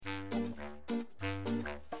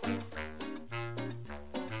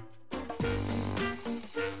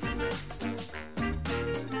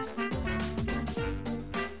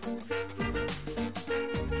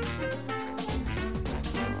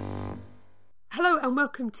Hello and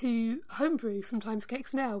welcome to Homebrew from Time for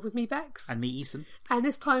Cakes and Ale with me, Bex. And me, Eason. And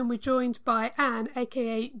this time we're joined by Anne,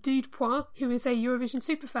 aka Dude Point, who is a Eurovision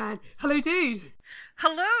superfan. Hello, Dude.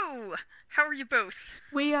 Hello. How are you both?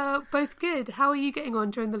 We are both good. How are you getting on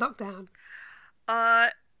during the lockdown?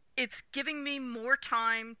 It's giving me more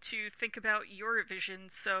time to think about Eurovision,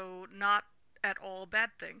 so not at all a bad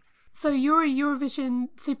thing. So you're a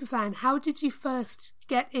Eurovision superfan. How did you first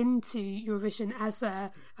get into Eurovision as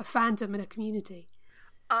a fandom and a community?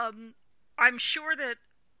 I'm sure that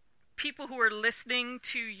people who are listening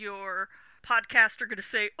to your podcast are going to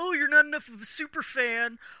say, oh, you're not enough of a super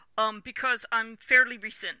fan, because I'm fairly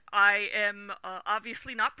recent. I am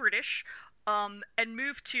obviously not British, and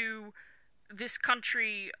moved to this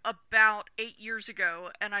country about 8 years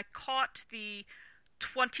ago, and I caught the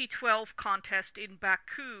 2012 contest in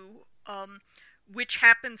Baku, which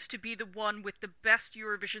happens to be the one with the best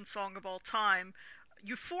Eurovision song of all time,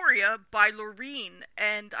 Euphoria by Loreen,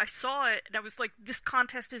 and I saw it and I was like, this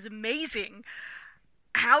contest is amazing.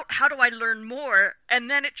 How do I learn more? And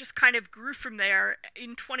then it just kind of grew from there.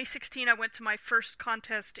 In 2016 I went to my first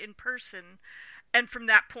contest in person, and from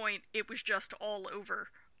that point it was just all over.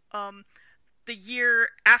 The year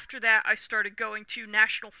after that I started going to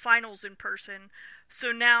national finals in person,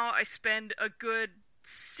 so now I spend a good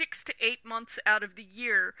 6 to 8 months out of the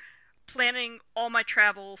year planning all my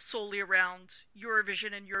travel solely around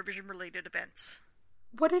Eurovision and Eurovision-related events.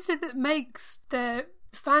 What is it that makes the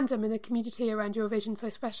fandom and the community around Eurovision so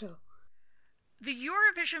special? The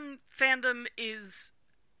Eurovision fandom is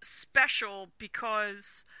special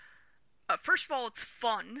because, first of all, it's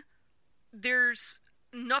fun. There's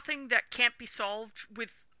nothing that can't be solved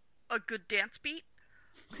with a good dance beat.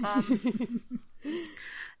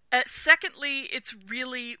 Secondly, it's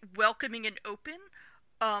really welcoming and open,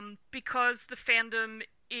 because the fandom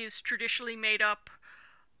is traditionally made up.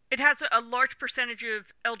 It has a large percentage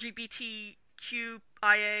of LGBTQIA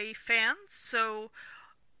fans, so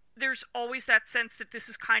there's always that sense that this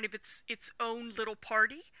is kind of its own little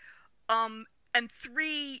party. And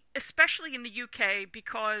three, especially in the UK,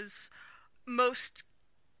 because most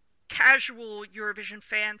casual Eurovision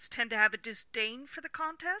fans tend to have a disdain for the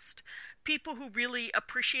contest, people who really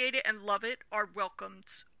appreciate it and love it are welcomed.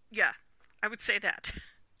 Yeah, I would say that.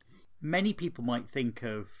 Many people might think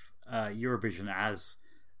of Eurovision as,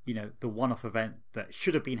 you know, the one-off event that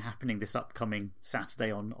should have been happening this upcoming Saturday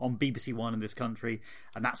on BBC One in this country,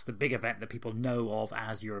 and that's the big event that people know of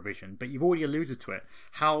as Eurovision. But you've already alluded to it.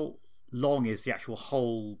 How long is the actual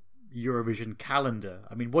whole Eurovision calendar?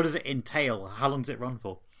 I mean, what does it entail? How long does it run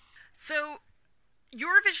for? So,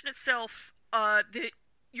 Eurovision itself, the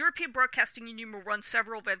European Broadcasting Union will run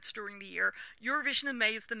several events during the year. Eurovision in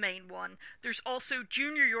May is the main one. There's also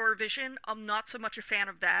Junior Eurovision. I'm not so much a fan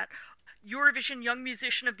of that. Eurovision Young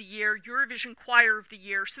Musician of the Year, Eurovision Choir of the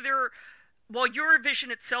Year. So while Eurovision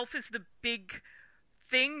itself is the big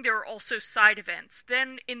thing, there are also side events.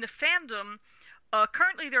 Then in the fandom,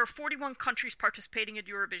 currently there are 41 countries participating in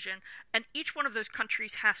Eurovision, and each one of those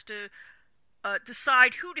countries has to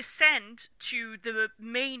decide who to send to the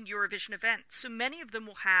main Eurovision event. So many of them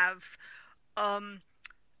will have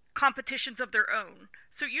competitions of their own.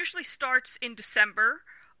 So it usually starts in December,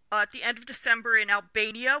 at the end of December in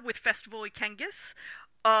Albania with Festival Ikengis.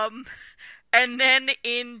 And then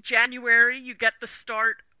in January you get the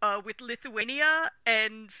start with Lithuania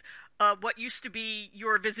and what used to be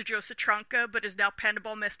Eurovisijos Atranka but is now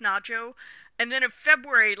Pendabal Mesnajo. And then in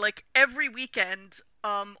February, like every weekend,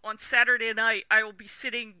 on Saturday night, I will be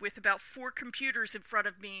sitting with about 4 computers in front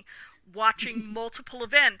of me watching multiple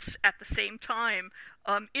events at the same time.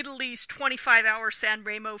 Italy's 25-hour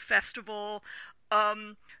Sanremo Festival.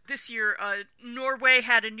 This year, Norway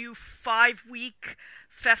had a new 5-week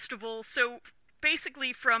festival. So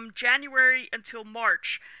basically from January until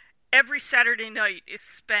March, every Saturday night is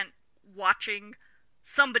spent watching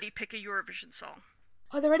somebody pick a Eurovision song.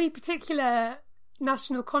 Are there any particular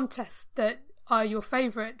national contests that are your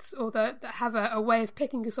favourites, or that have a way of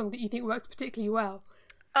picking a song that you think works particularly well?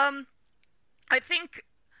 I think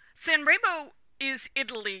Sanremo is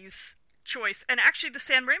Italy's choice, and actually the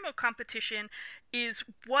Sanremo competition is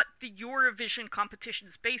what the Eurovision competition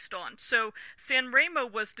is based on. So Sanremo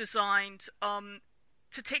was designed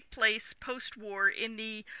to take place post-war in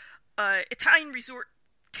the Italian resort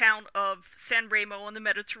town of Sanremo on the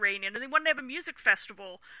Mediterranean, and they wanted to have a music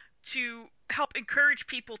festival to help encourage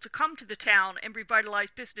people to come to the town and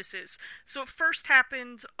revitalize businesses. So it first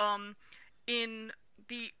happened in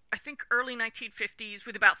the, I think, early 1950s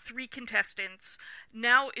with about 3 contestants.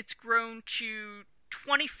 Now it's grown to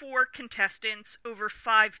 24 contestants over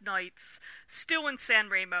 5 nights, still in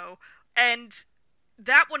Sanremo. And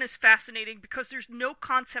that one is fascinating because there's no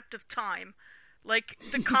concept of time. Like,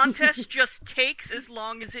 the contest just takes as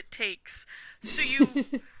long as it takes. So you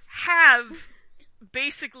have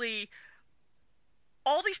basically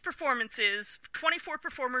all these performances, 24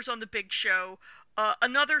 performers on the big show,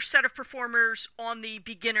 another set of performers on the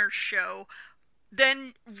beginner's show,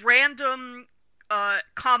 then random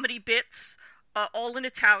comedy bits, all in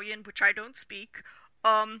Italian, which I don't speak.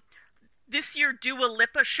 This year, Dua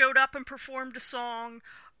Lipa showed up and performed a song.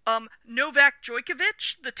 Novak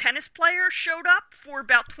Djokovic, the tennis player, showed up for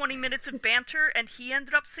about 20 minutes of banter, and he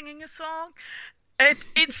ended up singing a song. And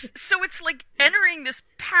it's like entering this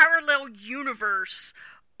parallel universe.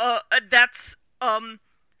 That's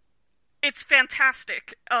it's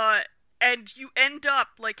fantastic. And you end up,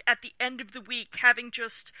 like, at the end of the week, having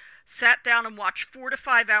just sat down and watched 4 to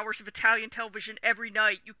 5 hours of Italian television every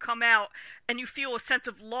night. You come out and you feel a sense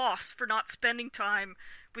of loss for not spending time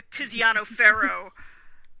with Tiziano Ferro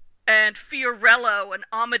and Fiorello and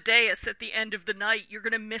Amadeus at the end of the night. You're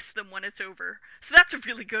going to miss them when it's over. So that's a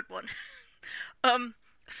really good one.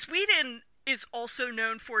 Sweden is also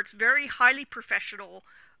known for its very highly professional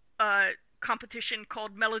competition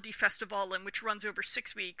called Melodifestivalen, which runs over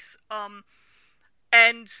 6 weeks.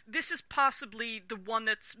 And this is possibly the one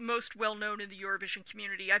that's most well known in the Eurovision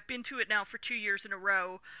community. I've been to it now for 2 years in a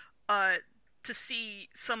row to see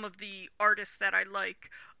some of the artists that I like.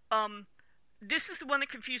 This is the one that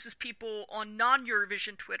confuses people on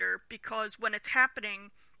non-Eurovision Twitter, because when it's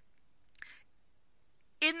happening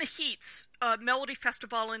in the heats,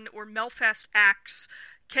 Melodifestivalen or Melfest acts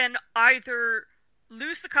can either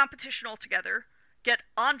lose the competition altogether, get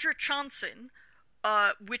Andra Chansen,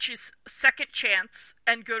 which is second chance,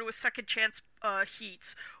 and go to a second chance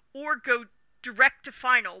heats, or go direct to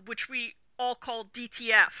final, which we all call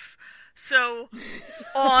DTF. So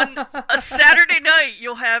on a Saturday night,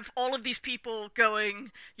 you'll have all of these people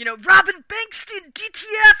going, Robin Bankston,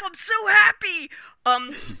 DTF, I'm so happy!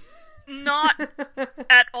 Not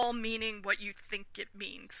at all meaning what you think it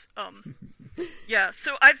means. Yeah,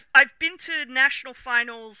 so I've been to national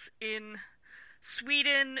finals in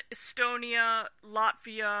Sweden, Estonia,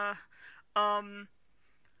 Latvia.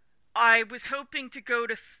 I was hoping to go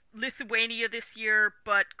to Lithuania this year,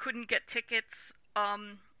 but couldn't get tickets.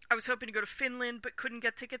 I was hoping to go to Finland, but couldn't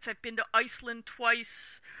get tickets. I've been to Iceland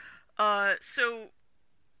twice. So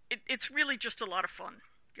it's really just a lot of fun.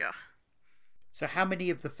 Yeah. So how many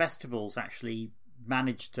of the festivals actually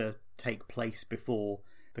managed to take place before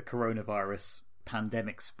the coronavirus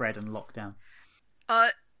pandemic spread and lockdown?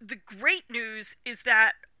 The great news is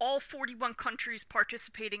that all 41 countries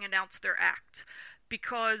participating announced their act,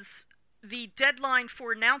 because the deadline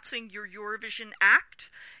for announcing your Eurovision act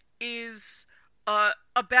is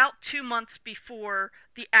about 2 months before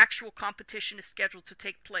the actual competition is scheduled to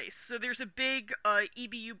take place. So there's a big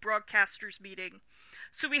EBU broadcasters meeting.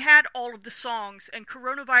 So we had all of the songs, and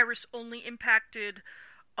coronavirus only impacted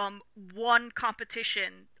one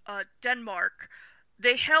competition, Denmark.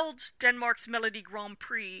 They held Denmark's Melody Grand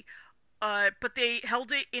Prix, but they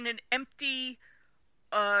held it in an empty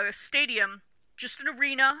stadium, just an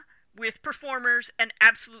arena with performers and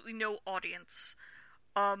absolutely no audience.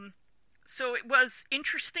 So it was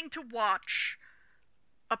interesting to watch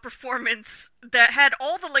a performance that had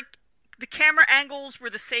all the camera angles were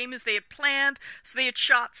the same as they had planned, so they had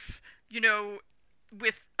shots,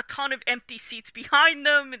 with a ton of empty seats behind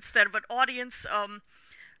them instead of an audience.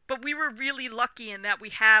 But we were really lucky in that we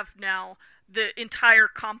have now the entire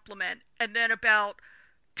complement. And then about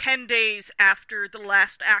 10 days after the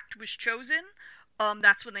last act was chosen,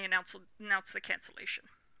 that's when they announced the cancellation.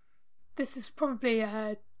 This is probably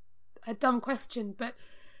a dumb question, but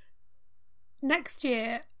next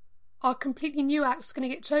year, are completely new acts going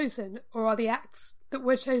to get chosen, or are the acts that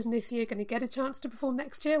were chosen this year going to get a chance to perform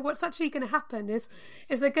next year? What's actually going to happen is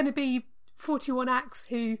there going to be 41 acts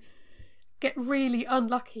who get really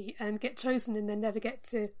unlucky and get chosen and then never get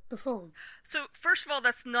to perform? So, first of all,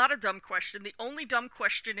 that's not a dumb question. The only dumb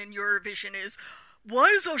question in Eurovision is, why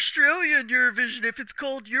is Australia in Eurovision if it's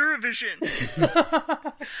called Eurovision?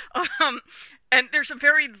 And there's a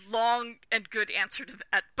very long and good answer to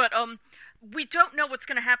that. But we don't know what's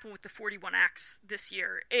going to happen with the 41 acts this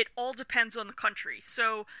year. It all depends on the country.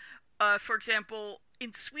 So, for example,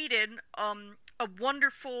 in Sweden, a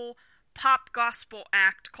wonderful pop gospel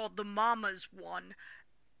act called the Mamas won.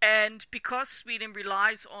 And because Sweden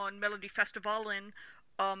relies on Melodifestivalen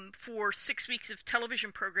for 6 weeks of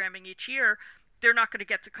television programming each year, they're not going to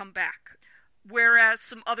get to come back. Whereas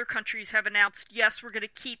some other countries have announced, yes, we're going to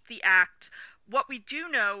keep the act. What we do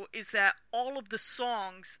know is that all of the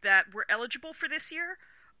songs that were eligible for this year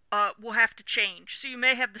will have to change. So you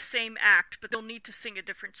may have the same act, but they'll need to sing a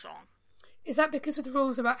different song. Is that because of the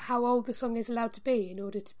rules about how old the song is allowed to be in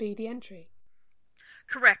order to be the entry?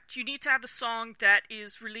 Correct. You need to have a song that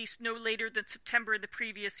is released no later than September of the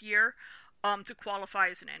previous year to qualify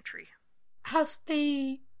as an entry. Has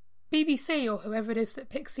the BBC or whoever it is that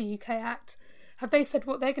picks the UK act, have they said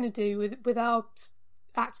what they're going to do with our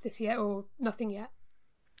act this year, or nothing yet?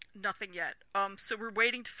 Nothing yet. So we're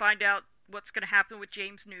waiting to find out what's going to happen with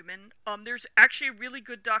James Newman. There's actually a really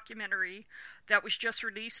good documentary that was just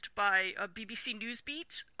released by BBC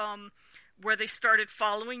Newsbeat, where they started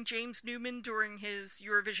following James Newman during his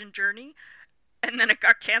Eurovision journey, and then it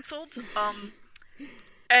got cancelled.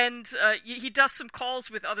 And he does some calls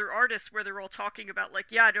with other artists where they're all talking about, like,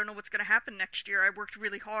 yeah, I don't know what's going to happen next year. I worked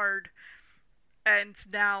really hard, and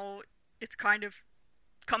now it's kind of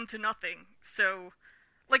come to nothing. So,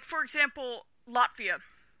 like, for example, Latvia.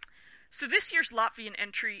 So this year's Latvian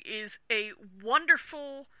entry is a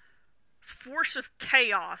wonderful force of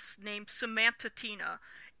chaos named Samantha Tina.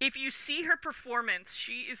 If you see her performance,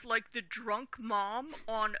 she is like the drunk mom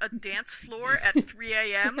on a dance floor at 3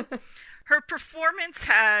 a.m. Her performance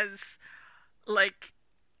has, like,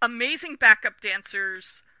 amazing backup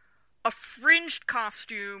dancers, a fringed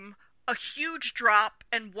costume, a huge drop,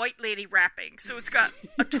 and white lady rapping. So it's got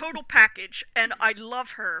a total package, and I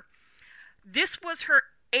love her. This was her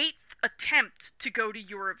 8th attempt to go to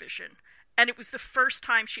Eurovision, and it was the first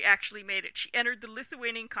time she actually made it. She entered the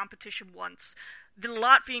Lithuanian competition once, the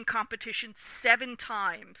Latvian competition 7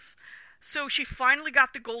 times. So she finally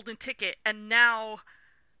got the golden ticket, and now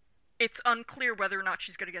it's unclear whether or not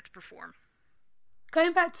she's going to get to perform.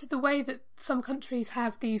 Going back to the way that some countries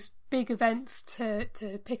have these big events to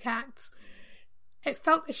pick acts, it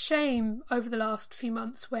felt a shame over the last few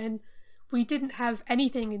months when we didn't have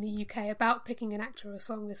anything in the UK about picking an act or a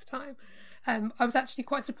song this time. I was actually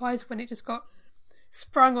quite surprised when it just got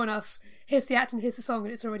sprung on us. Here's the act and here's the song,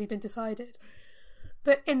 and it's already been decided.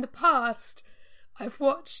 But in the past, I've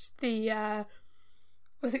watched the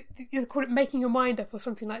you call it Making Your Mind Up or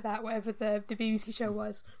something like that, whatever the BBC show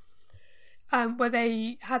was, where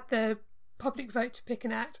they had the public vote to pick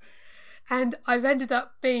an act, and I've ended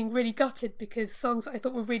up being really gutted because songs that I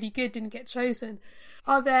thought were really good didn't get chosen.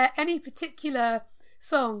 Are there any particular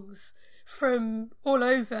songs from all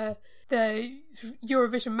over the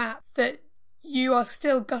Eurovision map that you are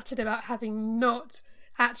still gutted about having not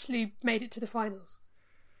actually made it to the finals?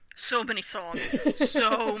 So many songs.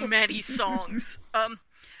 So many songs.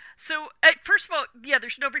 So, first of all, yeah,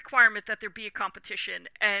 there's no requirement that there be a competition,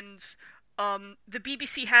 and the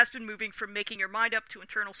BBC has been moving from Making Your Mind Up to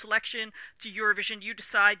internal selection to Eurovision You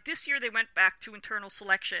Decide. This year they went back to internal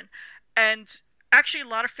selection, and actually a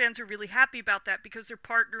lot of fans are really happy about that because they're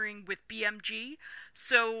partnering with BMG,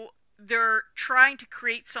 so they're trying to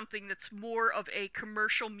create something that's more of a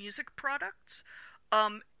commercial music product,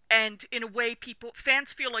 and in a way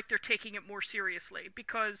fans feel like they're taking it more seriously,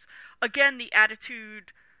 because, again, the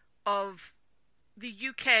attitude of the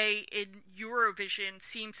UK in Eurovision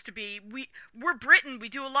seems to be, we're Britain, we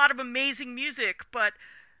do a lot of amazing music, but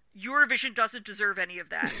Eurovision doesn't deserve any of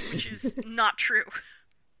that, which is not true.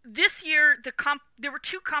 This year, there were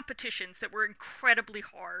 2 competitions that were incredibly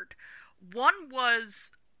hard. One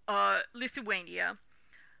was Lithuania,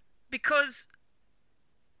 because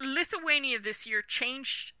Lithuania this year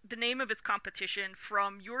changed the name of its competition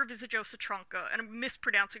from Eurovizičios Atranka, and I'm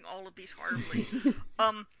mispronouncing all of these horribly,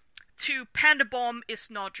 to Pandabom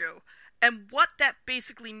Isnojo. And what that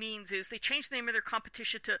basically means is they changed the name of their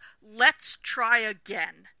competition to Let's Try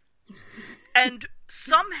Again. And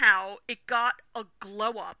somehow it got a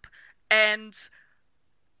glow up, and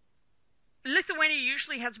Lithuania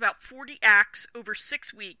usually has about 40 acts over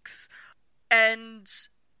 6 weeks, and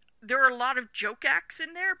there are a lot of joke acts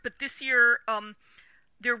in there, but this year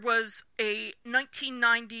there was a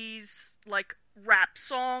 1990s like rap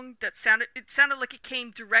song that sounded like it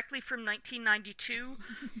came directly from 1992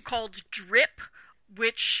 called Drip,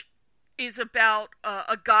 which is about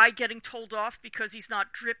a guy getting told off because he's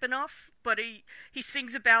not drip enough, but he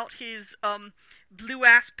sings about his blue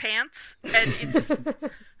ass pants, and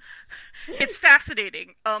it's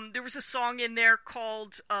fascinating. There was a song in there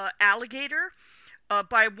called Alligator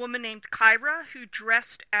by a woman named Kyra, who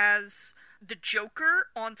dressed as the Joker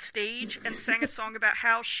on stage and sang a song about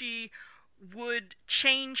how she would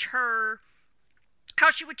change her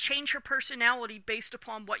personality based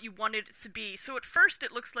upon what you wanted it to be. So at first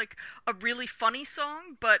it looks like a really funny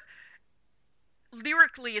song, but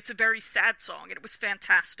lyrically it's a very sad song, and it was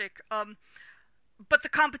fantastic. But the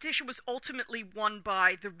competition was ultimately won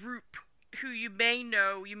by The Roop, who you may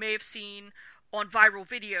have seen on viral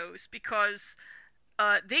videos, because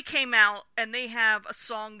they came out and they have a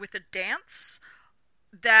song with a dance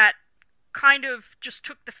that kind of just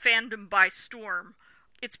took the fandom by storm.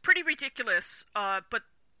 It's pretty ridiculous, but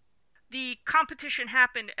the competition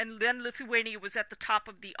happened and then Lithuania was at the top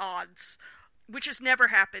of the odds, which has never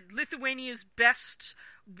happened. Lithuania's best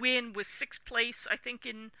win was 6th place, I think,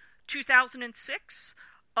 in 2006.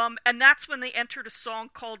 And that's when they entered a song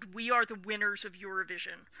called We Are the Winners of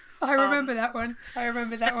Eurovision. I remember that one.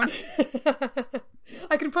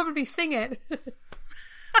 I can probably sing it.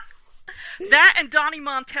 That and Donny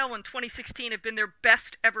Montel in 2016 have been their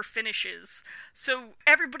best ever finishes. So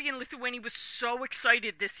everybody in Lithuania was so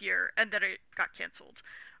excited this year, and then it got cancelled.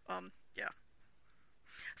 Yeah.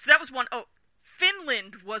 So that was one. Oh,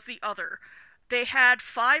 Finland was the other. They had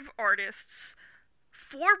 5 artists,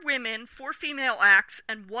 4 women, 4 female acts,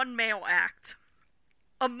 and 1 male act.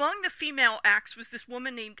 Among the female acts was this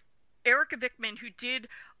woman named Erika Vikman, who did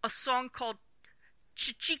a song called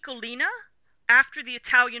Cicciolina, after the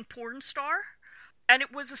Italian porn star. And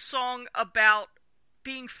it was a song about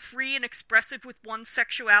being free and expressive with one's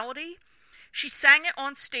sexuality. She sang it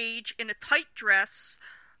on stage in a tight dress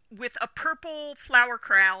with a purple flower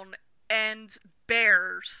crown and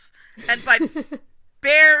bears. And by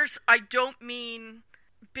bears, I don't mean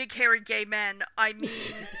big hairy gay men. I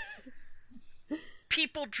mean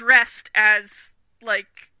people dressed as,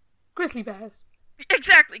 like... grizzly bears.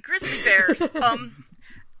 Exactly, grizzly bears.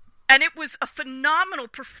 And it was a phenomenal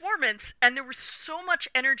performance, and there was so much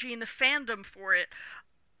energy in the fandom for it.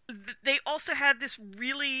 They also had this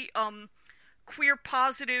really queer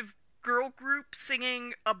positive girl group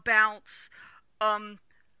singing about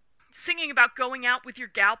going out with your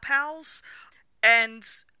gal pals and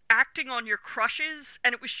acting on your crushes,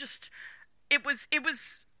 and it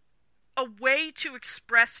was a way to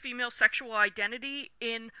express female sexual identity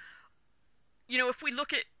in, if we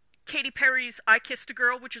look at Katy Perry's I Kissed a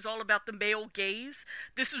Girl, which is all about the male gaze.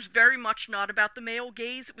 This was very much not about the male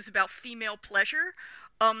gaze. It was about female pleasure.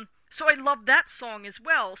 So I love that song as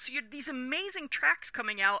well. So you had these amazing tracks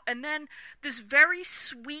coming out, and then this very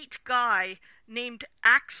sweet guy named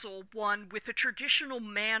Axel won with a traditional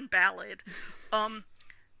man ballad.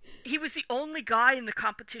 He was the only guy in the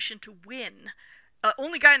competition to win.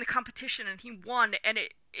 Only guy in the competition, and he won, and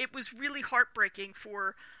it was really heartbreaking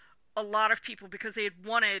for a lot of people because they had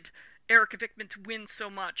wanted Erika Vikman to win so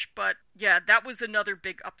much. But yeah, that was another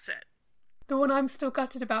big upset. The one I'm still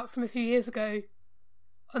gutted about from a few years ago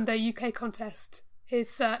on their UK contest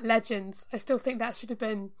is Legends. I still think that should have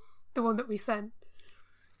been the one that we sent.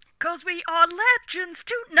 'Cause we are legends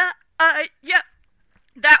tonight. Yeah.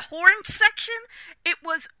 That horn section, it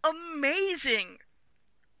was amazing.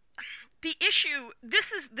 The issue,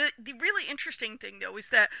 this is the really interesting thing, though, is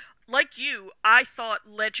that, like you, I thought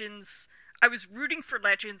Legends, I was rooting for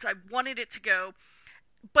Legends, I wanted it to go,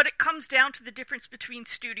 but it comes down to the difference between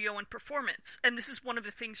studio and performance, and this is one of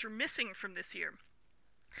the things we're missing from this year.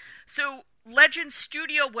 So, Legends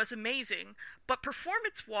studio was amazing, but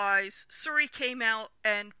performance-wise, Suri came out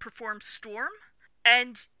and performed Storm,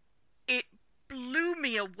 and it blew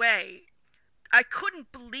me away. I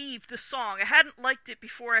couldn't believe the song. I hadn't liked it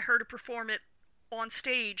before I heard her perform it on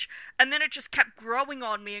stage, and then it just kept growing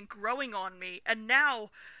on me, and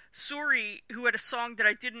now Suri, who had a song that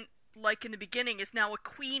I didn't like in the beginning, is now a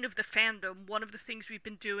queen of the fandom. One of the things we've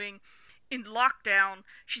been doing in lockdown,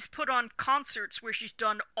 she's put on concerts where she's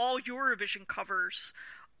done all Eurovision covers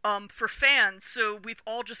for fans, so we've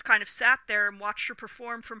all just kind of sat there and watched her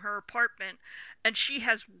perform from her apartment, and she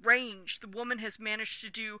has range. The woman has managed to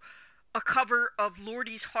do a cover of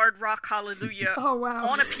Lordi's Hard Rock Hallelujah oh, wow.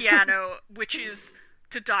 on a piano, which is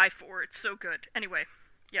to die for. It's so good. Anyway,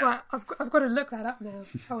 yeah. Right, I've got to look that up now.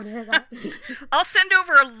 I want to hear that. I'll send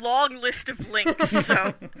over a long list of links.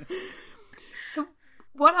 So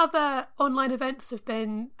what other online events have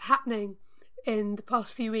been happening in the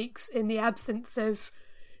past few weeks in the absence of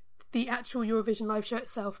the actual Eurovision live show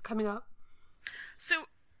itself coming up? So,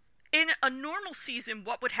 in a normal season,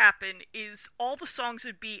 what would happen is all the songs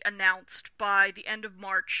would be announced by the end of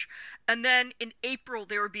March, and then in April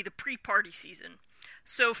there would be the pre-party season.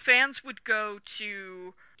 So fans would go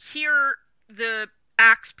to hear the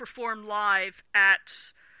acts perform live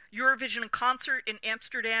at Eurovision in Concert in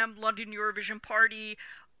Amsterdam, London Eurovision Party,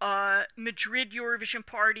 Madrid Eurovision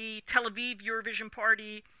Party, Tel Aviv Eurovision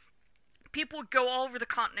Party. People would go all over the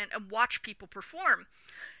continent and watch people perform.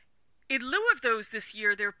 In lieu of those this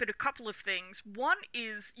year, there have been a couple of things. One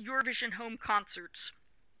is Eurovision Home Concerts,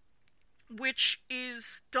 which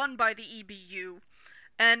is done by the EBU.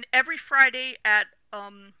 And every Friday at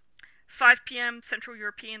 5 p.m. Central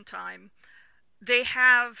European Time, they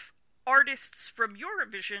have artists from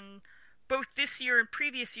Eurovision both this year and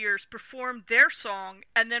previous years, perform their song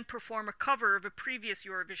and then perform a cover of a previous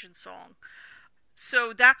Eurovision song.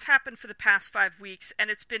 So that's happened for the past 5 weeks, and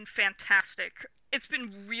it's been fantastic. It's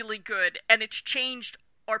been really good, and it's changed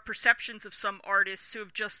our perceptions of some artists who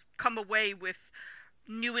have just come away with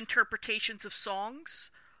new interpretations of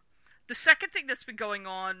songs. The second thing that's been going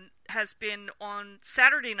on has been on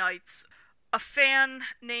Saturday nights, a fan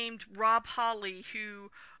named Rob Holly,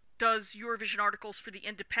 who does Eurovision articles for The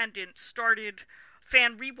Independent, started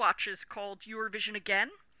fan rewatches called Eurovision Again,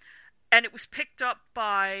 and it was picked up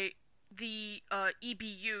by the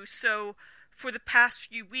EBU. So for the past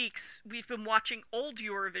few weeks, we've been watching old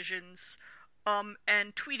Eurovisions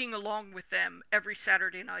and tweeting along with them every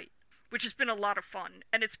Saturday night, which has been a lot of fun.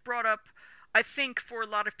 And it's brought up, I think, for a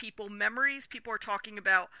lot of people, memories. People are talking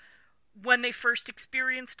about when they first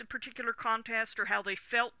experienced a particular contest or how they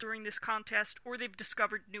felt during this contest, or they've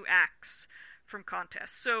discovered new acts from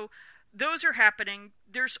contests. So those are happening.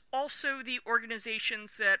 There's also the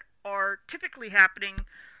organizations that are typically happening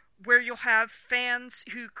where you'll have fans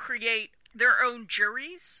who create their own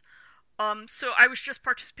juries. So I was just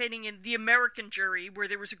participating in the American jury, where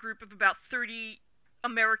there was a group of about 30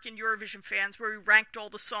 American Eurovision fans where we ranked all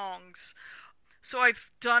the songs. So I've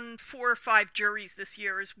done 4 or 5 juries this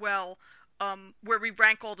year as well, where we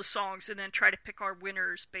rank all the songs and then try to pick our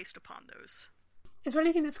winners based upon those. Is there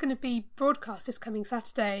anything that's going to be broadcast this coming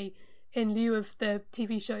Saturday in lieu of the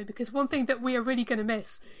TV show? Because one thing that we are really going to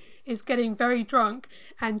miss is getting very drunk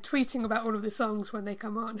and tweeting about all of the songs when they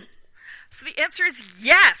come on. So the answer is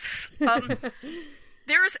yes!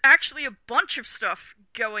 There is actually a bunch of stuff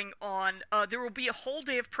going on. There will be a whole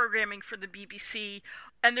day of programming for the BBC,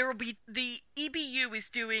 and there will be, the EBU is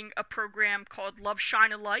doing a program called Love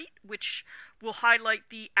Shine a Light, which will highlight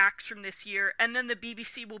the acts from this year, and then the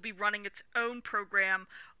BBC will be running its own program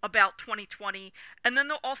about 2020, and then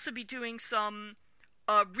they'll also be doing some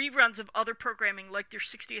reruns of other programming, like their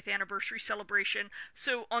 60th anniversary celebration.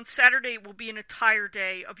 So on Saturday will be an entire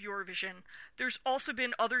day of Eurovision. There's also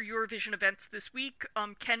been other Eurovision events this week.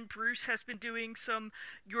 Ken Bruce has been doing some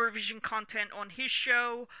Eurovision content on his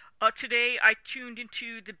show. Today I tuned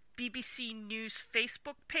into the BBC News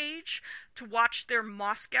Facebook page to watch their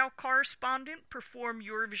Moscow correspondent perform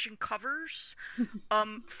Eurovision covers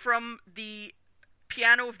from the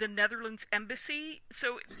piano of the Netherlands Embassy.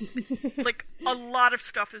 So, like, a lot of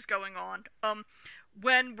stuff is going on.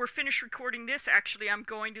 When we're finished recording this, actually, I'm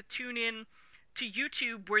going to tune in to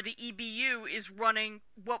YouTube, where the EBU is running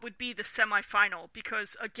what would be the semifinal,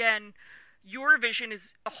 because, again, Eurovision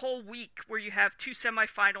is a whole week where you have 2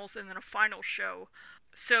 semifinals and then a final show.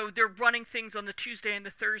 So they're running things on the Tuesday and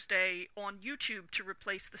the Thursday on YouTube to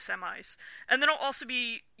replace the semis. And then I'll also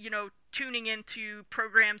be, tuning into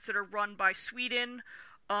programs that are run by Sweden,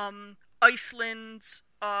 Iceland.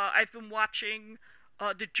 I've been watching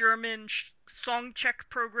the German song check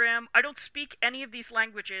program. I don't speak any of these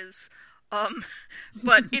languages,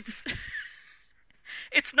 but it's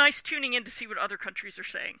it's nice tuning in to see what other countries are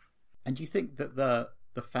saying. And do you think that the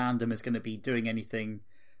fandom is going to be doing anything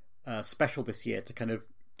special this year to kind of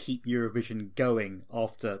keep Eurovision going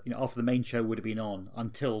after the main show would have been on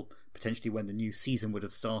until potentially when the new season would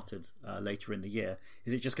have started later in the year?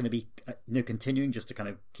 Is it just going to be continuing just to kind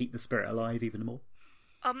of keep the spirit alive even more?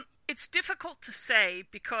 It's difficult to say,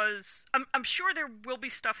 because I'm sure there will be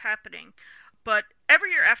stuff happening, but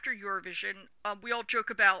every year after Eurovision, we all joke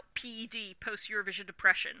about PED, post-Eurovision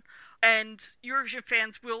depression, and Eurovision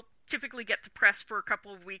fans will typically get depressed for a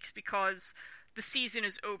couple of weeks because the season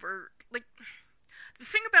is over. Like, the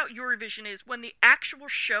thing about Eurovision is when the actual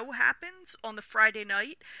show happens on the Friday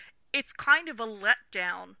night, it's kind of a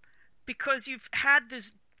letdown because you've had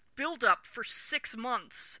this build-up for 6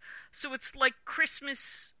 months. So it's like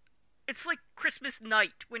Christmas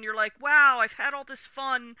night when you're like, wow, I've had all this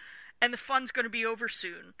fun, and the fun's going to be over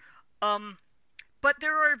soon. But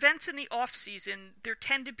there are events in the off-season. There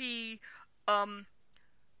tend to be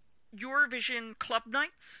Eurovision club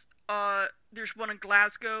nights. There's one in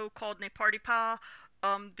Glasgow called Ne Party Pas.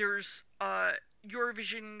 There's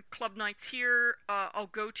Eurovision club nights here. I'll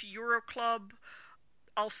go to Euroclub.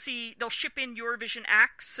 They'll ship in Eurovision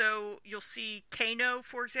acts, so you'll see Kano,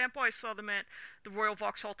 for example. I saw them at the Royal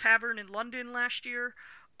Vauxhall Tavern in London last year.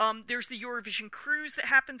 There's the Eurovision cruise that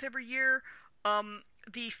happens every year.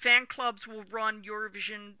 The fan clubs will run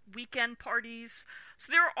Eurovision weekend parties.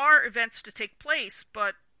 So there are events to take place,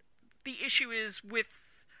 but the issue is with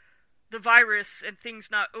the virus and things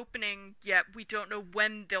not opening yet, we don't know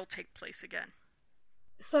when they'll take place again.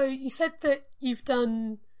 So you said that you've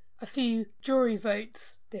done a few jury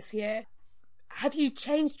votes this year. Have you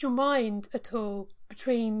changed your mind at all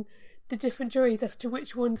between the different juries as to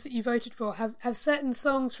which ones that you voted for? Have certain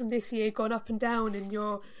songs from this year gone up and down in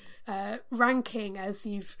your ranking as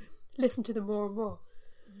you've listened to them more and more?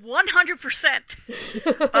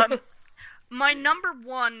 100%. My number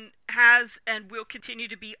one has and will continue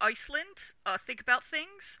to be Iceland, Think About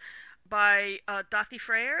Things, by Dathi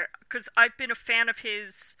Freyr, because I've been a fan of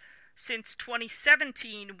his since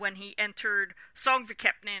 2017 when he entered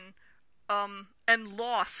Songvakeppnin and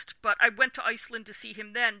lost, but I went to Iceland to see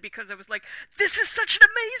him then because I was like, this is such an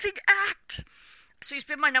amazing act! So he's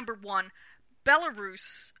been my number one.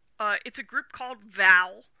 Belarus, it's a group called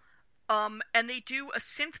Val, and they do a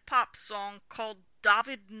synth pop song called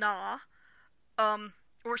David Na, David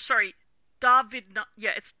Na,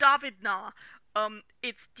 yeah, it's David Na.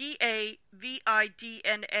 It's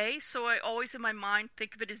Davidna, so I always in my mind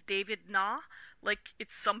think of it as David Na, like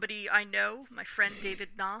it's somebody I know, my friend David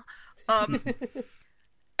Na.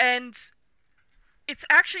 And it's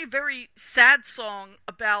actually a very sad song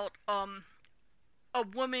about a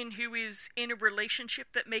woman who is in a relationship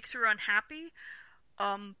that makes her unhappy,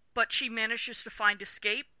 but she manages to find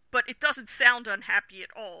escape, but it doesn't sound unhappy at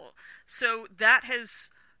all. So that has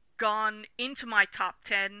gone into my top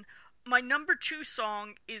 10. My number 2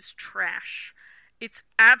 song is Trash. It's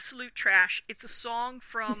absolute trash. It's a song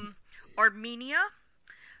from Armenia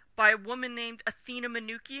by a woman named Athena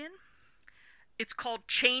Manoukian. It's called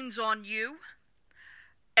Chains on You,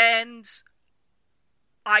 and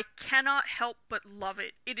I cannot help but love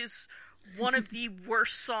it. It is one of the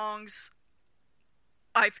worst songs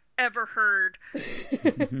I've ever heard.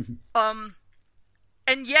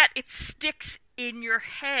 And yet it sticks in your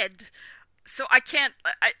head. So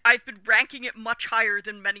I've been ranking it much higher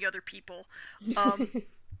than many other people.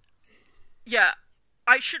 Yeah,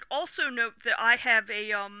 I should also note that I have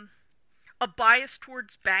a bias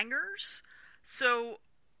towards bangers. So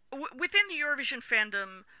within the Eurovision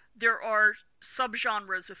fandom, there are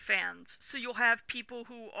subgenres of fans. So you'll have people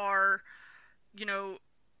who are,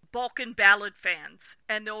 Balkan ballad fans,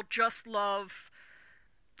 and they'll just love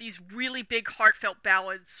these really big heartfelt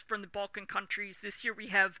ballads from the Balkan countries. This year we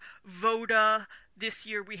have Voda. This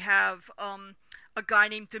year we have a guy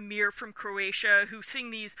named Damir from Croatia who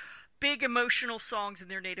sing these big emotional songs in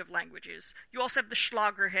their native languages. You also have the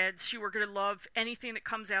Schlagerheads who are going to love anything that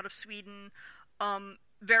comes out of Sweden.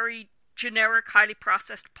 Very generic, highly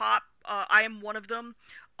processed pop. I am one of them.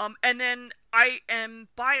 And then I am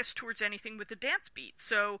biased towards anything with a dance beat.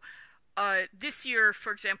 So this year,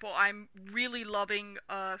 for example, I'm really loving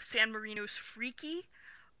San Marino's Freaky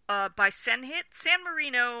by Senhit. San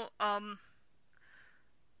Marino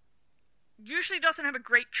usually doesn't have a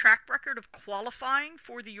great track record of qualifying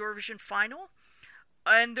for the Eurovision final,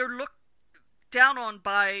 and they're looked down on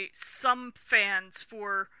by some fans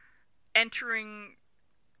for entering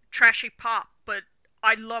trashy pop, but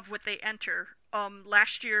I love what they enter.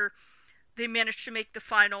 Last year, they managed to make the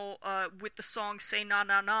final with the song Say Na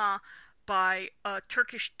Na Na by a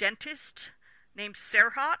Turkish dentist named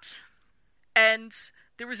Serhat. And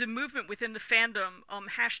there was a movement within the fandom,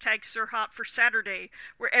 hashtag Serhat for Saturday,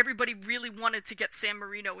 where everybody really wanted to get San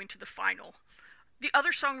Marino into the final. The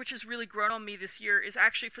other song which has really grown on me this year is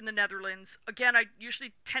actually from the Netherlands. Again, I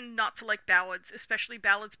usually tend not to like ballads, especially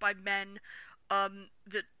ballads by men.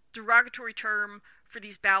 The derogatory term for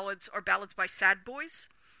these ballads are ballads by sad boys.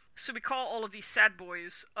 So we call all of these sad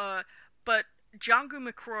boys. But Django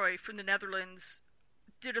McCroy from the Netherlands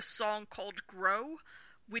did a song called Grow,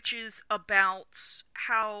 which is about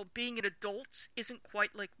how being an adult isn't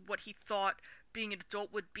quite like what he thought being an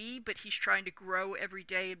adult would be, but he's trying to grow every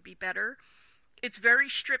day and be better. It's very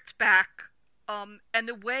stripped back, and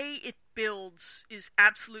the way it builds is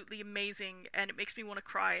absolutely amazing, and it makes me want to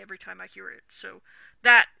cry every time I hear it. So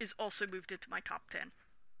that is also moved into my top 10.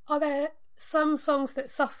 Are there some songs that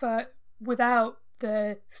suffer without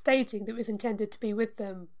the staging that was intended to be with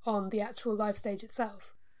them on the actual live stage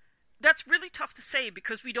itself? That's really tough to say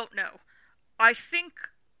because we don't know. I think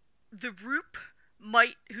the Roop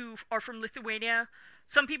who are from Lithuania,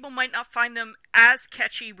 some people might not find them as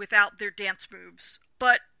catchy without their dance moves,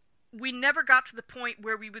 but we never got to the point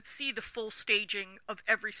where we would see the full staging of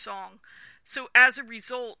every song. So as a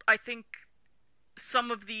result, I think some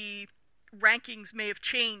of the rankings may have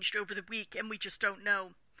changed over the week and we just don't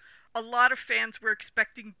know. A lot of fans were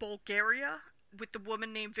expecting Bulgaria, with the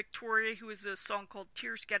woman named Victoria, who has a song called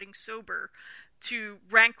Tears Getting Sober, to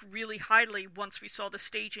rank really highly once we saw the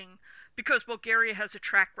staging, because Bulgaria has a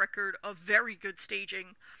track record of very good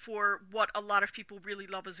staging for what a lot of people really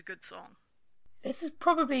love as a good song. This is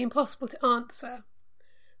probably impossible to answer,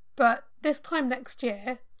 but this time next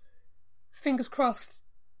year, fingers crossed,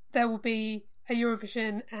 there will be a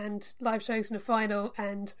Eurovision and live shows in a final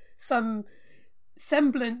and some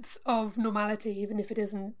semblance of normality, even if it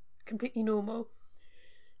isn't completely normal.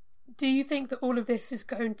 Do you think that all of this is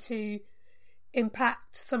going to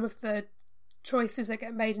impact some of the choices that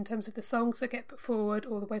get made in terms of the songs that get put forward,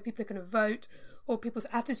 or the way people are going to vote, or people's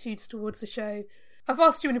attitudes towards the show? I've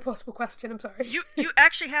asked you an impossible question, I'm sorry. You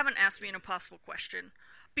actually haven't asked me an impossible question,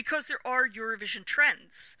 because there are Eurovision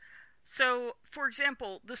trends. So, for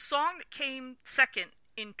example, the song that came second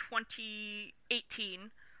in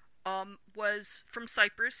 2018 was from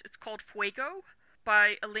Cyprus. It's called Fuego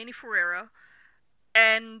by Eleni Foureira,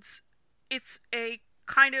 and it's a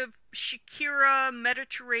kind of Shakira,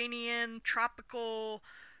 Mediterranean, tropical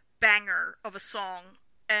banger of a song.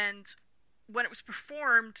 And when it was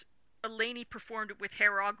performed, Eleni performed it with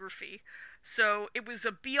hairography. So it was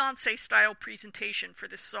a Beyonce-style presentation for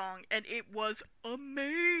this song, and it was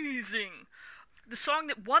amazing. The song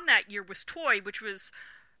that won that year was Toy, which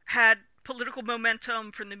had political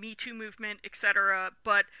momentum from the Me Too movement, etc.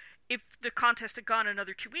 But if the contest had gone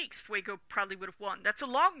another 2 weeks, Fuego probably would have won. That's a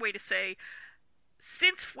long way to say,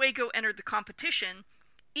 since Fuego entered the competition,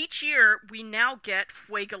 each year we now get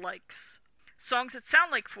Fuego-likes. Songs that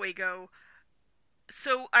sound like Fuego.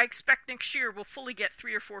 So I expect next year we'll fully get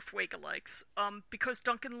 3 or 4 Fuego-likes. Because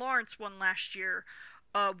Duncan Lawrence won last year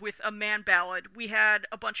with a man ballad. We had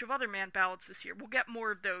a bunch of other man ballads this year. We'll get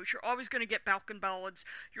more of those. You're always going to get Balkan ballads.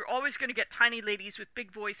 You're always going to get tiny ladies with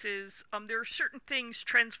big voices. There are certain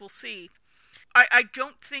trends we'll see. I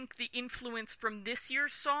don't think the influence from this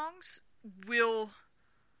year's songs will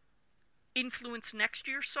influence next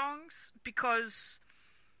year's songs, because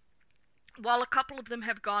while a couple of them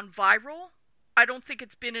have gone viral, I don't think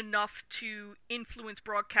it's been enough to influence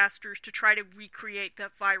broadcasters to try to recreate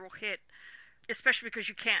that viral hit, especially because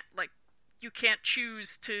you can't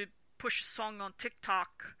choose to push a song on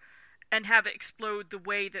TikTok and have it explode the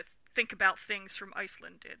way that Think About Things from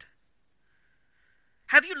Iceland did.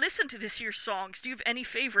 Have you listened to this year's songs? Do you have any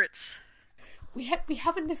favorites? We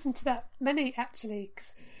haven't listened to that many, actually,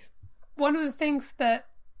 because one of the things that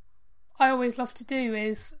I always love to do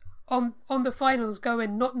is on the finals go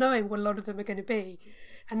in not knowing what a lot of them are going to be,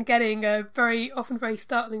 and getting a often very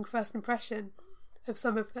startling first impression of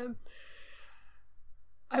some of them.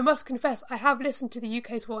 I must confess, I have listened to the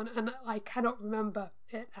UK's one and I cannot remember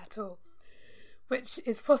it at all, which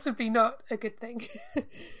is possibly not a good thing.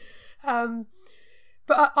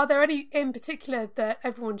 But are there any in particular that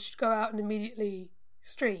everyone should go out and immediately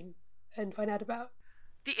stream and find out about?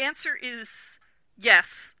 The answer is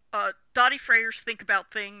yes. Dottie Freyer's Think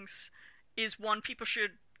About Things is one people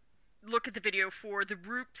should look at the video for. The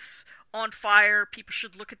Roops on Fire, people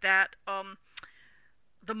should look at that.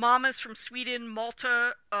 The Mamas from Sweden,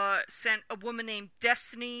 Malta, sent a woman named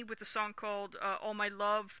Destiny with a song called All My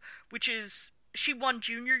Love, she won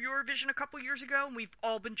Junior Eurovision a couple years ago, and we've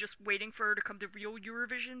all been just waiting for her to come to real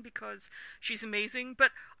Eurovision because she's amazing.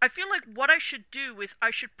 But I feel like what I should do is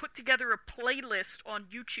I should put together a playlist on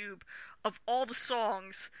YouTube of all the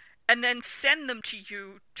songs and then send them to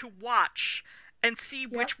you to watch and see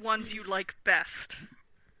which ones you like best.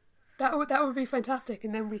 That would be fantastic,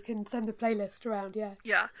 and then we can send the playlist around,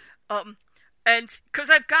 Yeah. And because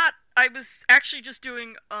I was actually just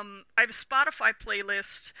doing, I have a Spotify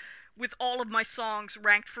playlist with all of my songs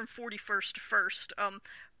ranked from 41st to 1st.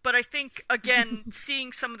 But I think, again,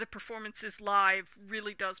 seeing some of the performances live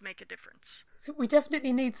really does make a difference. So we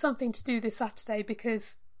definitely need something to do this Saturday,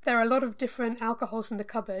 because there are a lot of different alcohols in the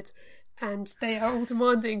cupboard, and they are all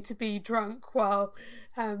demanding to be drunk while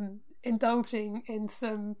indulging in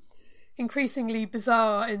some increasingly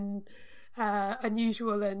bizarre and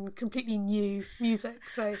unusual and completely new music.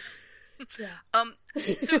 So, yeah.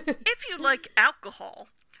 So if you like alcohol,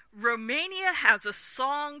 Romania has a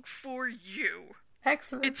song for you.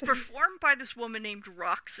 Excellent. It's performed by this woman named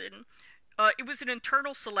Roxen. It was an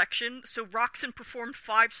internal selection, so Roxen performed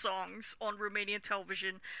 5 songs on Romanian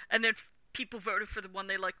television, and then people voted for the one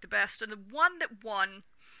they liked the best. And the one that won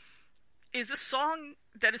is a song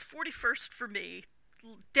that is 41st for me,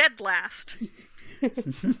 dead last,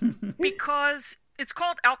 because it's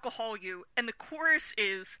called Alcohol You, and the chorus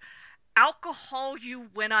is, alcohol you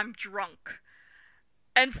when I'm drunk.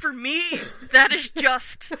 And for me, that is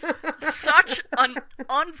just such an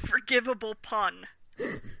unforgivable pun.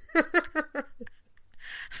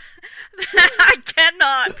 I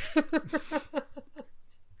cannot.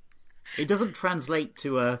 It doesn't translate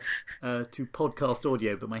to podcast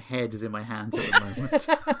audio, but my head is in my hands at the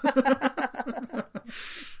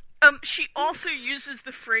moment. She also uses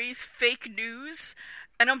the phrase fake news,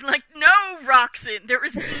 And I'm like, no, Roxanne, there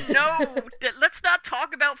is let's not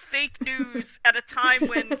talk about fake news at a time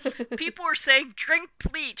when people are saying drink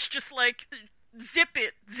bleach, just like, zip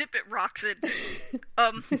it, Roxanne.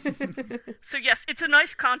 So yes, it's a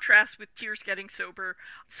nice contrast with Tears Getting Sober.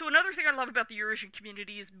 So another thing I love about the Eurovision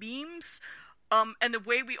community is memes, and the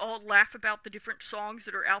way we all laugh about the different songs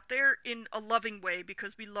that are out there in a loving way,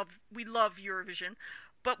 because we love Eurovision.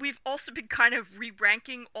 But we've also been kind of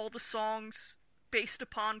re-ranking all the songs based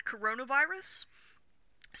upon coronavirus.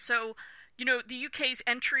 So, the UK's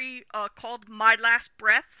entry called My Last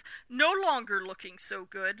Breath, no longer looking so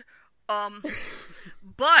good.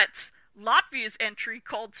 But Latvia's entry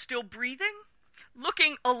called Still Breathing,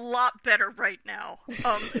 looking a lot better right now.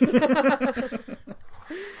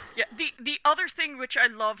 Yeah, the other thing which I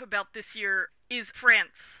love about this year is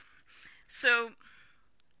France. So,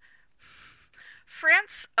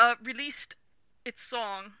 France released its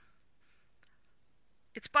song.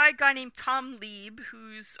 It's by a guy named Tom Lieb,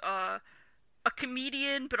 who's a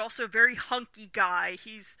comedian, but also a very hunky guy.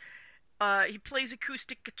 He plays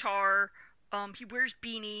acoustic guitar. He wears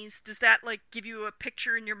beanies. Does that, give you a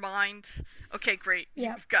picture in your mind? Okay, great.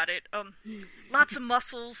 Yeah. You've got it. Lots of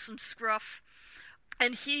muscles, some scruff.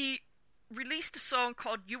 And he released a song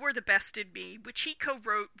called You Are the Best in Me, which he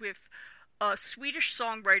co-wrote with Swedish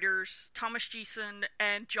songwriters Thomas Gison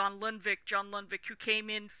and John Lundvik, who came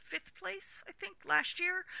in 5th place, I think, last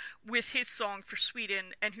year, with his song for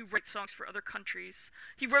Sweden, and who writes songs for other countries.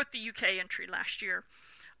 He wrote the UK entry last year.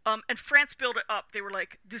 And France built it up. They were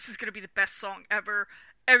like, this is going to be the best song ever.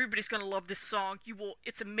 Everybody's going to love this song.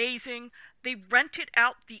 It's amazing. They rented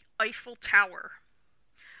out the Eiffel Tower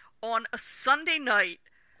on a Sunday night.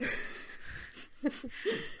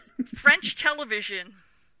 French television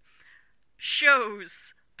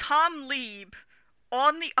shows Tom Lieb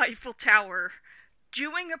on the Eiffel Tower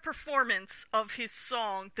doing a performance of his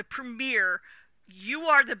song, the premiere, You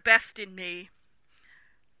Are the Best in Me.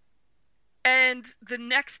 And the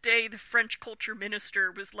next day, the French culture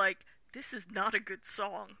minister was like, this is not a good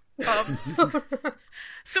song.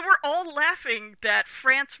 So we're all laughing that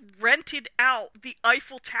France rented out the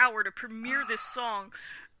Eiffel Tower to premiere this song.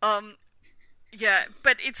 Yeah,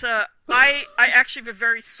 but I actually have a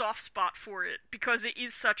very soft spot for it, because it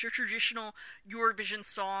is such a traditional Eurovision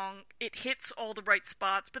song. It hits all the right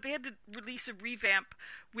spots, but they had to release a revamp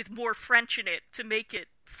with more French in it to make it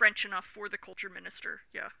French enough for the culture minister.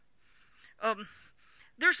 Yeah.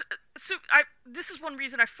 This is one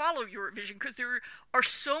reason I follow Eurovision, because there are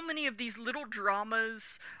so many of these little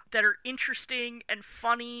dramas that are interesting and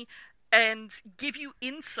funny and give you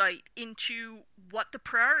insight into what the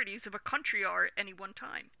priorities of a country are at any one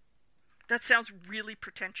time. That sounds really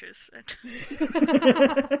pretentious.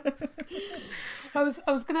 I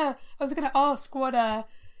was gonna ask what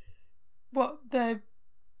the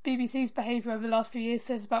BBC's behaviour over the last few years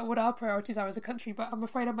says about what our priorities are as a country, but I'm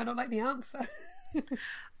afraid I might not like the answer.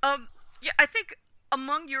 Yeah, I think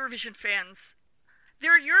among Eurovision fans,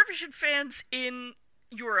 there are Eurovision fans in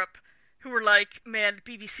Europe who are like, man,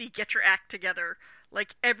 BBC, get your act together.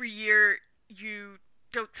 Like, every year you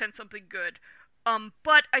don't send something good.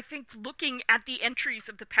 But I think looking at the entries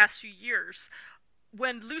of the past few years,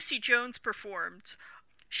 when Lucy Jones performed,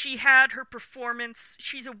 she had her performance.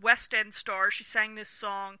 She's a West End star. She sang this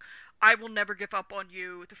song, I Will Never Give Up on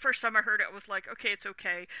You. The first time I heard it, I was like, okay, it's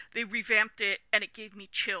okay. They revamped it, and it gave me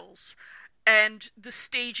chills. And the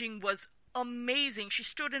staging was amazing. She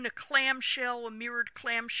stood in a mirrored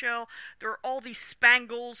clamshell. There were all these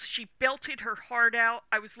spangles. She belted her heart out.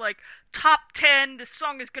 I was like, top 10. This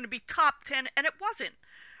song is going to be top 10. And it wasn't.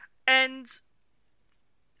 And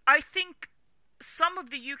I think some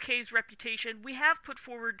of the UK's reputation, we have put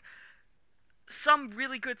forward some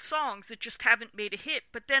really good songs that just haven't made a hit,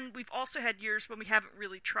 but then we've also had years when we haven't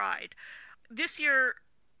really tried. This year,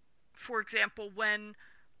 for example, when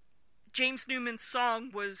James Newman's song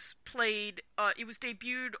was played, it was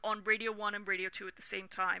debuted on Radio 1 and Radio 2 at the same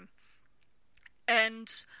time.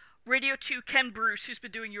 And Radio 2, Ken Bruce, who's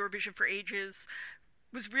been doing Eurovision for ages,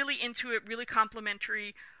 was really into it, really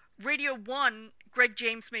complimentary. Radio 1, Greg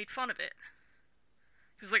James made fun of it.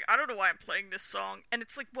 He was like, I don't know why I'm playing this song. And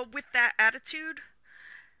it's like, well, with that attitude,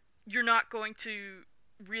 you're not going to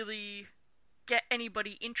really get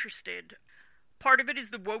anybody interested. Part of it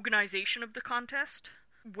is the Woganization of the contest,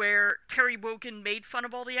 where Terry Wogan made fun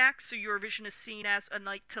of all the acts, so Eurovision is seen as a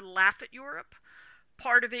night to laugh at Europe.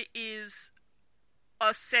 Part of it is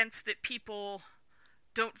a sense that people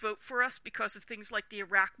don't vote for us because of things like the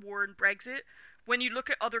Iraq War and Brexit. When you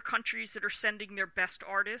look at other countries that are sending their best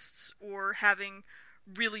artists or having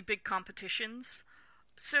really big competitions.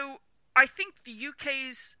 So I think the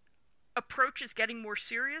UK's approach is getting more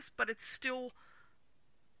serious, but it's still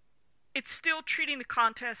treating the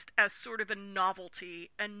contest as sort of a novelty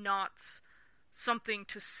and not something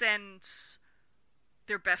to send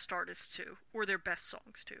their best artists to or their best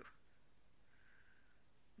songs to.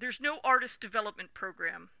 There's no artist development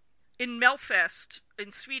program. In Melfest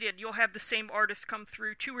in Sweden, you'll have the same artists come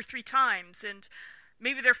through 2 or 3 times, and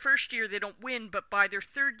maybe their first year they don't win, but by their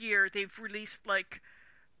third year they've released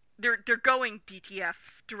they're going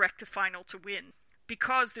DTF, direct to final, to win,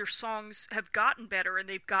 because their songs have gotten better and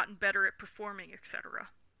they've gotten better at performing, etc.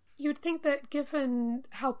 You would think that given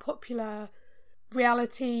how popular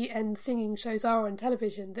reality and singing shows are on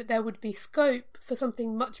television, that there would be scope for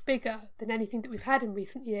something much bigger than anything that we've had in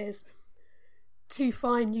recent years to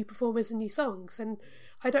find new performers and new songs, and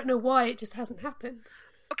I don't know why it just hasn't happened.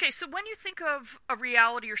 Okay, so when you think of a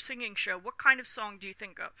reality or singing show, what kind of song do you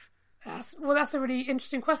think of? That's a really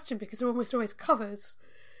interesting question, because they're almost always covers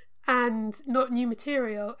and not new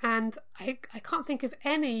material, and I can't think of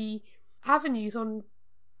any avenues on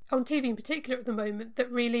TV in particular at the moment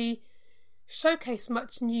that really showcase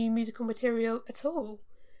much new musical material at all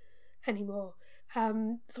anymore.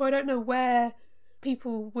 So I don't know where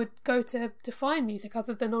people would go to find music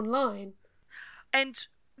other than online. And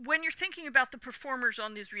when you're thinking about the performers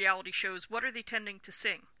on these reality shows, what are they tending to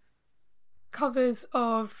sing? Covers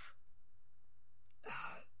of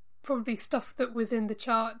probably stuff that was in the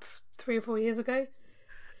charts 3 or 4 years ago.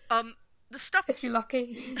 The stuff, if you're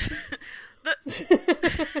lucky.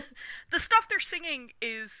 the stuff they're singing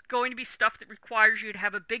is going to be stuff that requires you to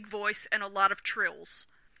have a big voice and a lot of trills,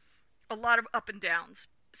 a lot of up and downs.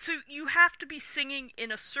 So you have to be singing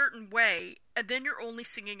in a certain way, and then you're only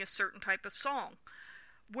singing a certain type of song.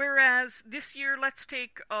 Whereas this year, let's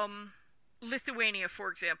take Lithuania, for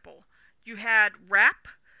example. You had rap,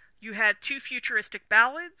 you had 2 futuristic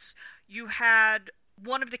ballads, you had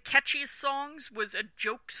one of the catchiest songs was a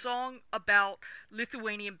joke song about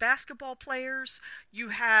Lithuanian basketball players, you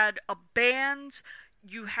had a band,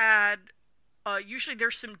 you had usually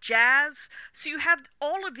there's some jazz, so you have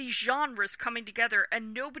all of these genres coming together,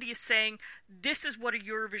 and nobody is saying this is what a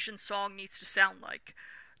Eurovision song needs to sound like.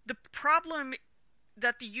 The problem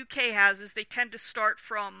that the UK has is they tend to start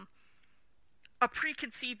from a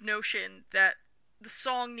preconceived notion that the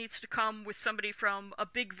song needs to come with somebody from a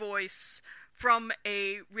big voice, from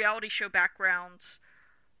a reality show background,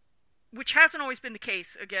 which hasn't always been the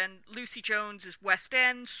case. Again, Lucy Jones is West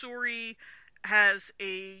End, Suri has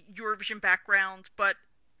a Eurovision background, but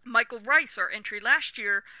Michael Rice, our entry last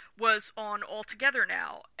year, was on All Together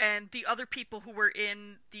Now, and the other people who were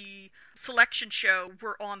in the selection show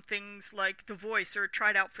were on things like The Voice or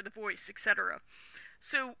tried out for The Voice, etc.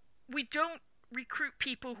 So we don't recruit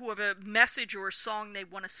people who have a message or a song they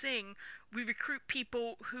want to sing. We recruit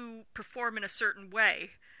people who perform in a certain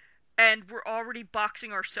way, and we're already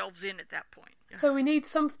boxing ourselves in at that point. So we need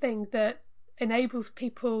something that enables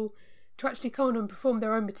people to actually come on and perform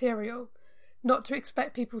their own material, not to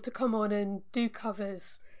expect people to come on and do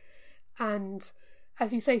covers and,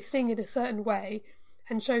 as you say, sing in a certain way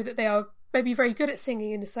and show that they are maybe very good at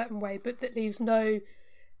singing in a certain way, but that leaves no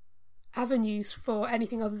avenues for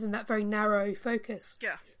anything other than that very narrow focus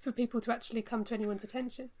for people to actually come to anyone's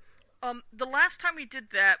attention. The last time we did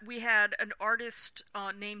that, we had an artist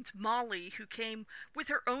named Molly who came with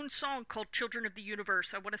her own song called Children of the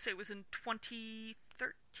Universe. I want to say it was in 2013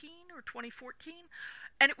 or 2014.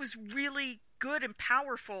 And it was really good and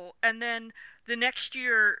powerful. And then the next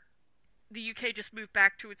year, the UK just moved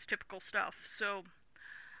back to its typical stuff. So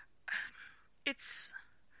it's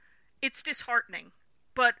disheartening.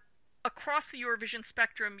 But across the Eurovision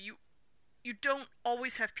spectrum, you don't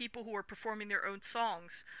always have people who are performing their own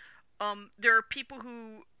songs. There are people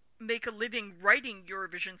who make a living writing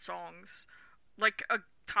Eurovision songs, like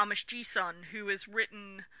Thomas Gison, who has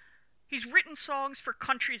written songs for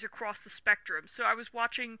countries across the spectrum. So I was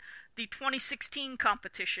watching the 2016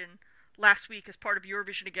 competition last week as part of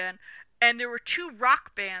Eurovision again, and there were 2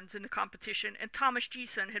 rock bands in the competition, and Thomas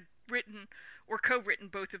Gison had written or co-written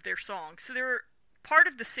both of their songs. So they're part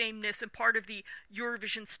of the sameness and part of the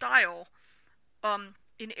Eurovision style,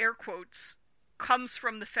 in air quotes, comes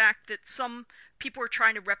from the fact that some people are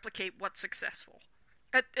trying to replicate what's successful.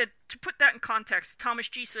 To put that in context, Thomas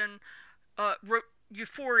Gison wrote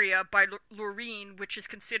Euphoria by Loreen, which is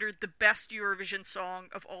considered the best Eurovision song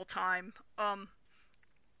of all time.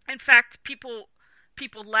 In fact, people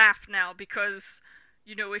laugh now because,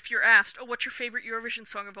 you know, if you're asked, oh, what's your favorite Eurovision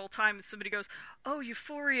song of all time? And somebody goes, oh,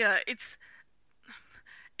 Euphoria. It's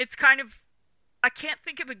kind of, I can't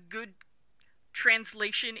think of a good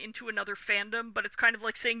translation into another fandom, but it's kind of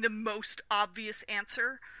like saying the most obvious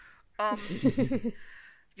answer.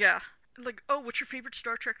 Yeah. like, oh, what's your favorite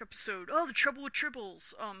Star Trek episode? Oh, The Trouble with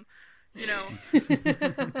Tribbles. You know,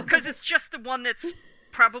 because it's just the one that's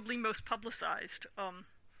probably most publicized.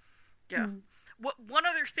 Yeah. One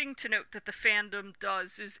other thing to note that the fandom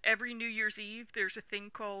does is every New Year's Eve there's a thing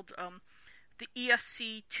called the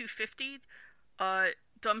ESC 250,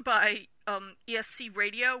 done by ESC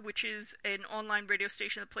Radio, which is an online radio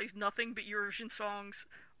station that plays nothing but Eurovision songs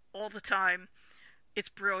all the time. It's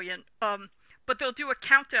brilliant. But they'll do a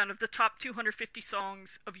countdown of the top 250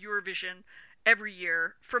 songs of Eurovision every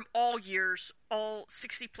year from all years, all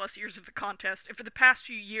 60 plus years of the contest. And for the past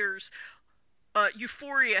few years,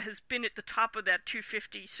 Euphoria has been at the top of that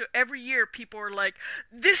 250. So every year people are like,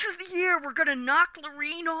 this is the year we're going to knock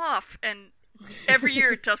Loreen off. And every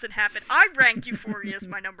year it doesn't happen. I rank Euphoria as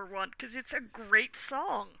my number one because it's a great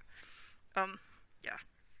song. Yeah.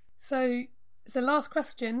 So last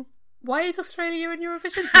question. Why is Australia in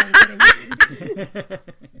Eurovision? No, I'm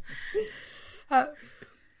kidding.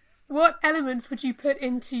 What elements would you put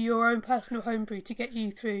into your own personal homebrew to get you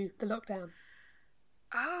through the lockdown?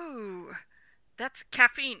 Oh, that's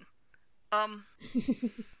caffeine.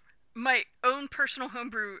 My own personal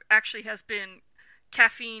homebrew actually has been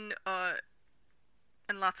caffeine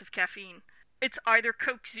and lots of caffeine. It's either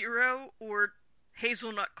Coke Zero or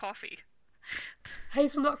hazelnut coffee.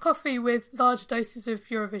 Hazelnut coffee with large doses of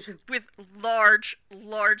Eurovision. With large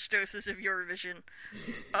doses of Eurovision.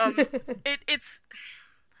 It's...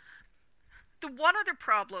 The one other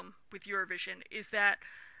problem with Eurovision is that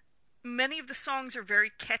many of the songs are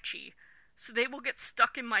very catchy, so they will get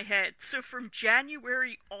stuck in my head. So from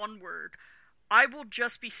January onward, I will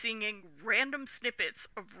just be singing random snippets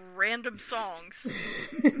of random songs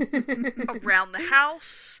around the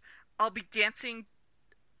house. I'll be dancing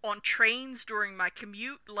on trains during my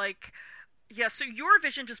commute. So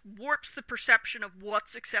Eurovision just warps the perception of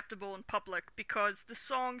what's acceptable in public because the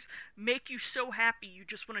songs make you so happy you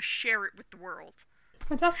just want to share it with the world.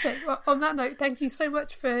 Fantastic. Well, on that note, thank you so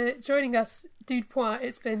much for joining us, Dude Point.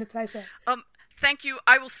 It's been a pleasure. Thank you.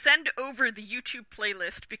 I will send over the YouTube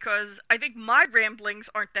playlist because I think my ramblings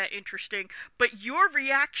aren't that interesting, but your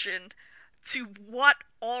reaction to what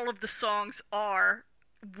all of the songs are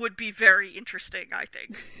would be very interesting, I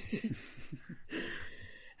think.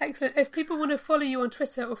 Excellent. If people want to follow you on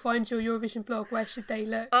Twitter or find your Eurovision blog, where should they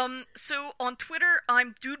look? So on Twitter,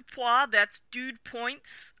 I'm Dude Pois, that's Dude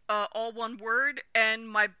Points, all one word, and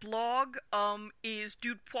my blog is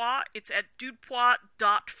Dude Pois. It's at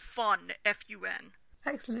dudepois.fun, F-U-N.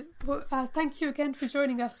 Excellent. Well, thank you again for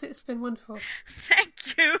joining us. It's been wonderful.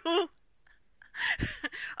 Thank you.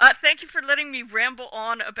 Thank you for letting me ramble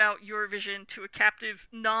on about Eurovision to a captive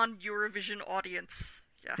non-Eurovision audience.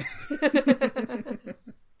 Yeah.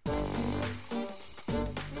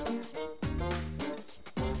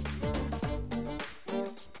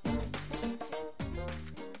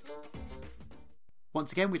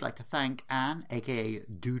 Once again, we'd like to thank Anne, aka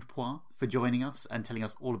Dude Pois, for joining us and telling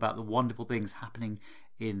us all about the wonderful things happening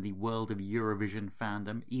in the world of Eurovision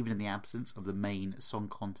fandom, even in the absence of the main song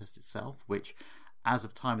contest itself, which, as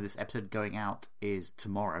of time of this episode going out, is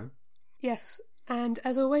tomorrow. Yes, and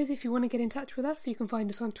as always, if you want to get in touch with us, you can find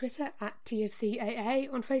us on Twitter at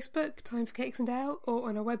TFCAA, on Facebook, Time for Cakes and Ale, or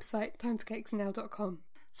on our website, timeforcakesandale.com.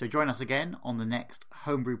 So join us again on the next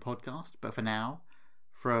Homebrew podcast, but for now,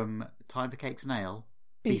 from Time for Cakes and Ale,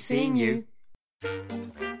 be seeing you.